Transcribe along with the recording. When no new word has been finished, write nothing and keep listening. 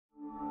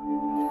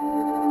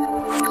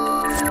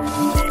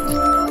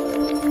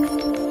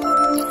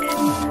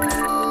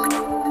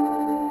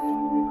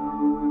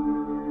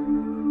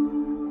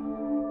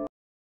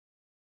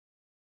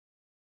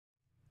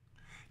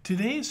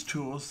Today's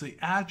tool is the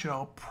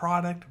Agile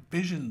Product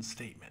Vision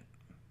Statement.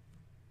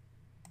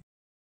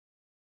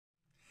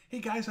 Hey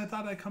guys, I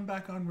thought I'd come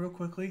back on real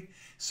quickly.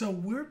 So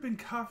we've been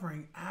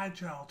covering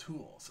Agile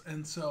tools,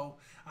 and so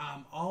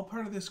all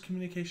part of this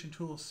communication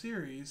tools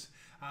series,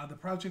 the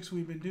projects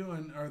we've been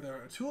doing, or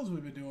the tools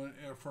we've been doing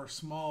are for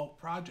small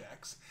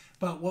projects.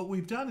 But what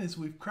we've done is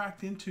we've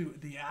cracked into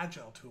the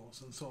Agile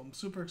tools, and so I'm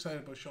super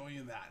excited about showing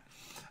you that.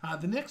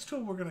 The next tool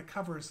we're going to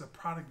cover is the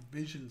Product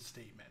Vision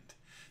Statement.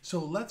 So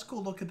let's go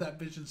look at that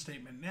vision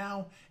statement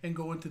now and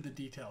go into the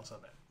details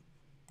of it.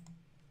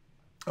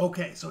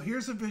 Okay, so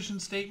here's a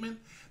vision statement.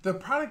 The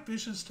product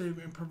vision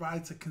statement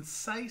provides a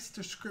concise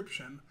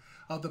description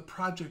of the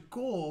project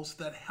goals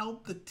that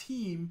help the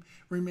team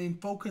remain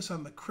focused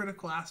on the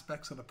critical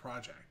aspects of the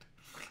project.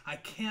 I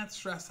can't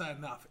stress that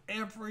enough.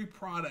 Every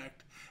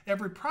project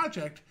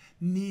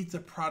needs a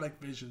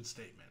product vision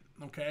statement,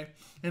 okay?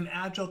 And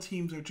Agile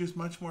teams are just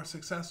much more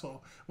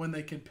successful when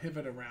they can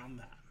pivot around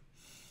that.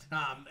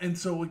 And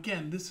so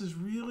again, this is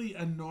really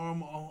a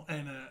normal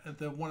and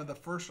one of the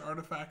first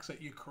artifacts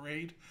that you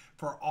create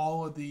for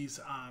all of these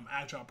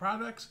Agile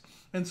products.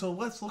 And so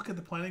let's look at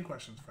the planning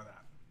questions for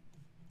that.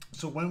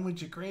 So when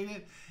would you create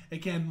it?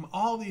 Again,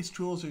 all these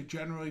tools are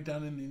generally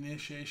done in the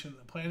initiation of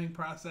the planning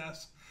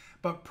process,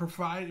 but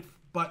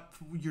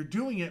you're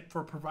doing it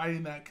for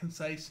providing that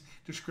concise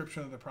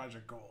description of the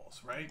project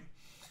goals, right?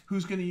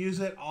 Who's going to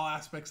use it? All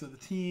aspects of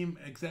the team,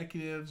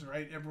 executives,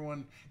 right?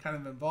 Everyone kind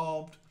of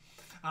involved.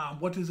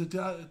 What does it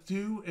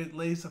do? It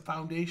lays the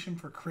foundation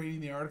for creating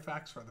the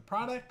artifacts for the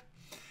product.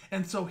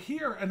 And so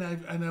here, and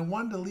I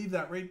wanted to leave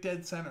that right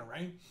dead center,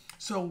 right?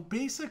 So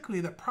basically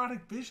the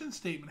product vision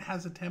statement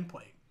has a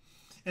template.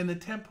 And the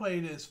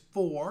template is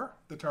for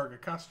the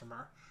target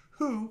customer,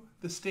 who,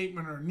 the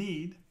statement or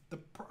need,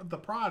 the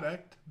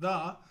product,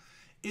 the,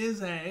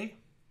 is a,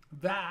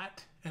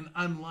 that, and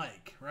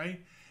unlike, right?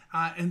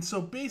 And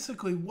so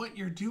basically what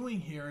you're doing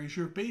here is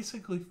you're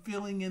basically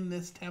filling in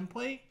this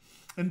template.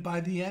 And by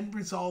the end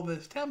result of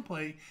this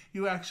template,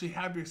 you actually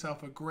have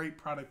yourself a great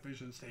product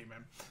vision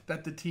statement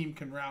that the team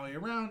can rally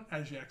around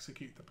as you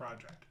execute the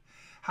project.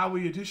 How will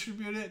you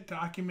distribute it?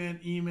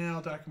 Document, email,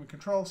 document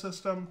control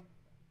system.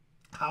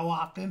 How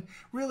often?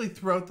 Really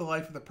throughout the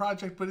life of the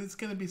project, but it's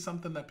going to be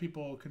something that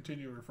people will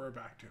continue to refer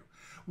back to.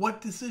 What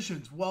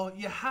decisions? Well,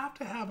 you have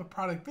to have a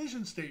product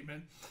vision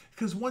statement,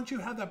 because once you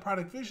have that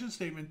product vision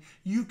statement,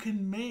 you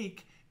can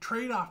make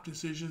trade-off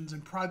decisions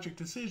and project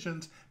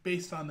decisions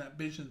based on that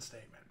vision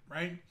statement.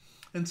 Right?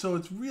 And so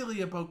it's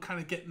really about kind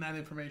of getting that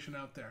information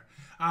out there.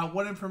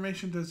 What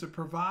information does it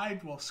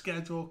provide? Well,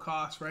 schedule,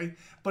 cost, right?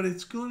 But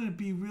it's going to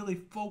be really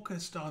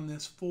focused on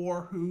this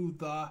for, who,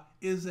 the,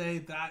 is a,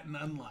 that, and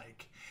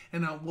unlike.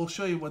 And we'll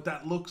show you what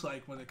that looks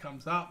like when it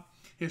comes up.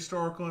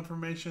 Historical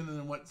information, and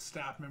then what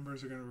staff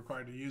members are going to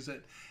require to use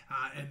it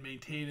and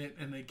maintain it.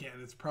 And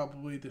again, it's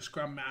probably the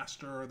Scrum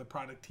Master or the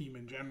product team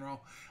in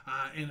general.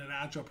 In an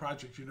Agile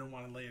project, you don't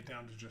want to lay it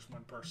down to just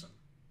one person.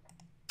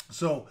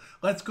 So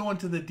let's go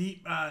into the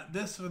deep,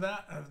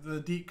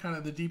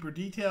 the deeper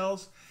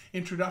details.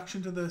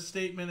 Introduction to the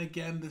statement.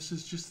 Again, this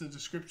is just the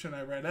description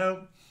I read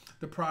out.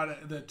 The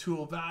product, the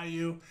tool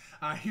value.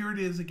 Here it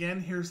is again.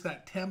 Here's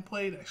that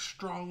template. I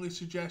strongly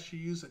suggest you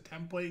use a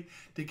template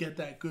to get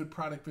that good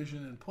product vision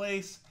in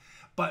place.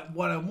 But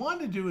what I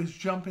want to do is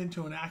jump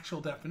into an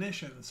actual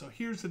definition. So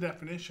here's the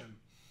definition.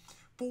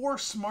 For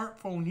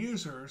smartphone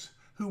users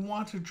who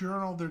want to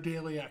journal their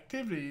daily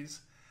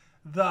activities,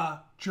 the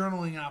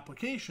journaling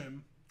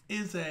application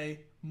is a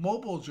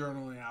mobile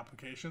journaling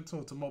application, so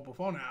it's a mobile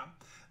phone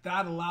app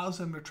that allows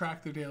them to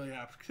track their daily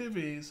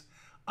activities.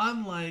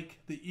 Unlike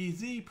the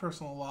EZ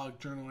personal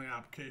log journaling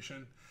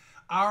application,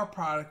 our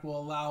product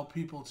will allow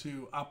people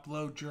to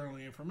upload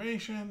journaling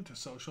information to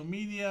social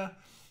media,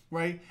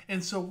 right?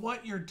 And so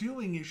what you're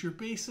doing is you're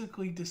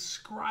basically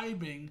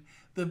describing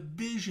the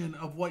vision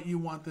of what you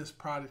want this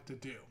product to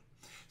do.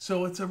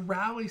 So it's a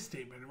rally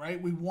statement,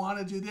 right? We want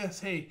to do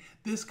this. Hey,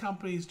 this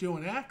company is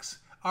doing X.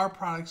 Our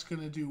product's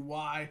going to do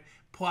Y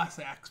plus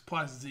X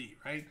plus Z,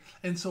 right?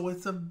 And so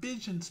it's a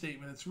vision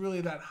statement. It's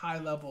really that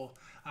high-level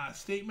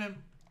statement.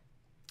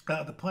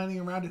 The planning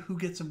around it, who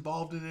gets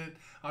involved in it,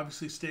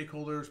 obviously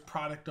stakeholders,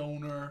 product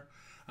owner,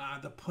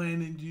 the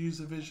planning to use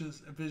a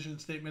vision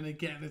statement.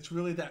 Again, it's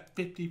really that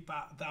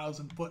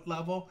 50,000 foot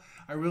level.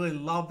 I really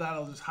love that.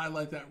 I'll just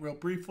highlight that real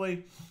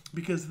briefly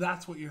because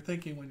that's what you're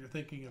thinking when you're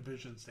thinking a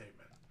vision statement.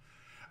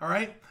 All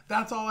right,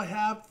 that's all I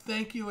have.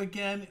 Thank you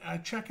again.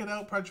 Check it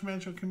out, Project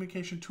Management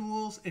Communication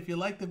Tools. If you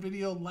like the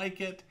video,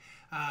 like it,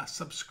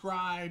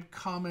 subscribe,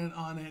 comment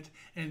on it,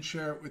 and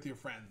share it with your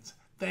friends.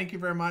 Thank you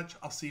very much.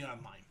 I'll see you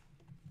online.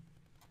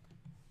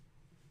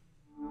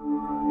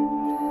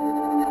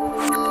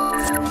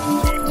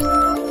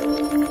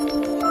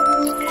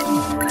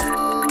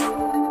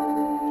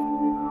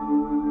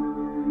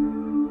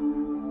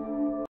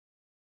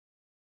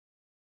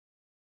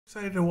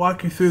 Excited to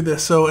walk you through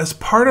this. So as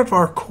part of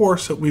our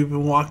course that we've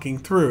been walking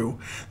through,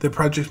 the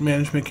Project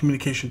Management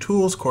Communication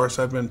Tools course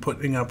I've been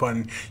putting up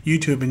on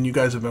YouTube and you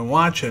guys have been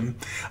watching,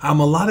 a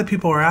lot of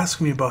people are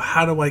asking me about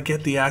how do I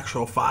get the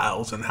actual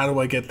files and how do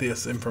I get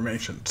this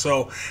information.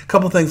 So a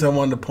couple things I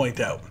wanted to point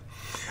out.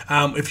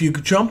 If you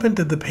jump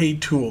into the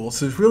paid tools,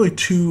 there's really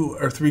 2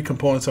 or 3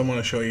 components I want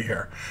to show you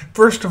here.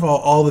 First of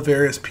all the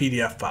various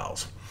PDF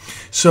files.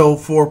 So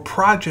for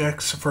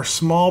projects, for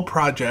small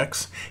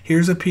projects,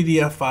 here's a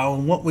PDF file,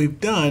 and what we've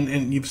done,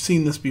 and you've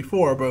seen this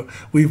before, but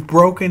we've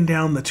broken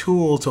down the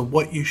tools of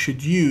what you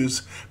should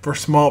use for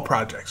small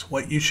projects,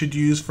 what you should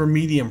use for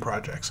medium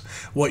projects,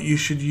 what you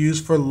should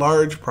use for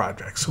large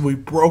projects. So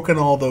we've broken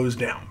all those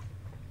down.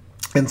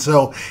 And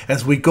so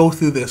as we go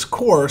through this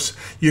course,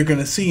 you're going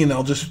to see, and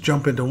I'll just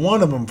jump into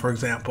one of them, for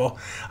example,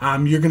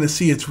 you're going to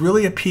see it's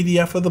really a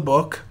PDF of the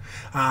book.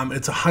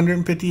 It's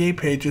 158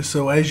 pages,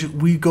 so as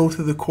we go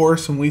through the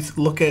course and we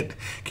look at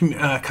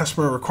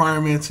customer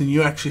requirements and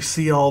you actually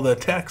see all the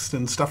text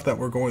and stuff that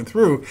we're going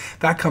through,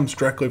 that comes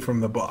directly from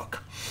the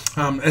book.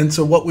 And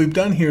so what we've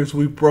done here is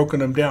we've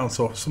broken them down.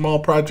 So small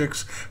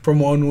projects from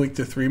 1 week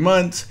to 3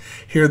 months,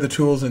 here are the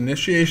tools in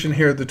initiation,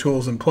 here are the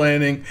tools in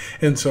planning,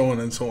 and so on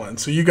and so on.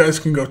 So you guys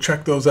can go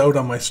check those out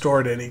on my store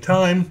at any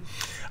time.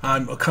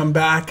 I'll come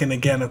back, and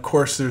again, of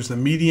course, there's the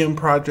medium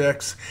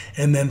projects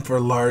and then for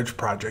large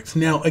projects.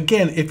 Now,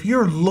 again, if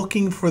you're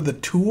looking for the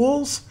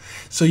tools,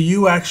 so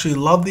you actually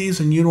love these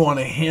and you don't want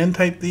to hand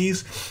type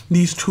these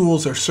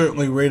tools are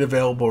certainly right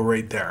available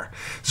right there.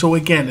 So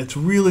again, it's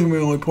really,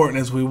 really important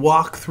as we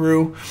walk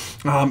through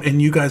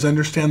and you guys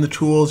understand the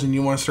tools and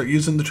you want to start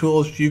using the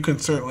tools, you can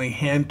certainly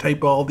hand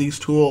type all these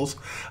tools,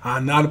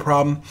 not a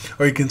problem,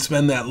 or you can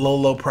spend that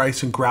low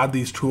price and grab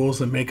these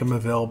tools and make them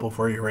available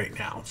for you right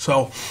now.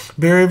 So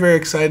very, very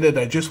excited.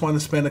 I just want to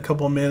spend a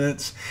couple of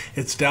minutes.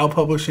 It's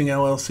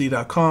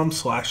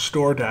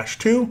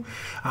dowpublishingllc.com/store-2.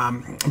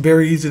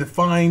 Very easy to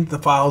find. The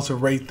files are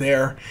right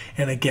there.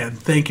 And again,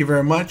 thank you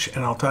very much,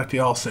 and I'll talk to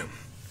you all soon.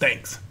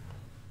 Thanks.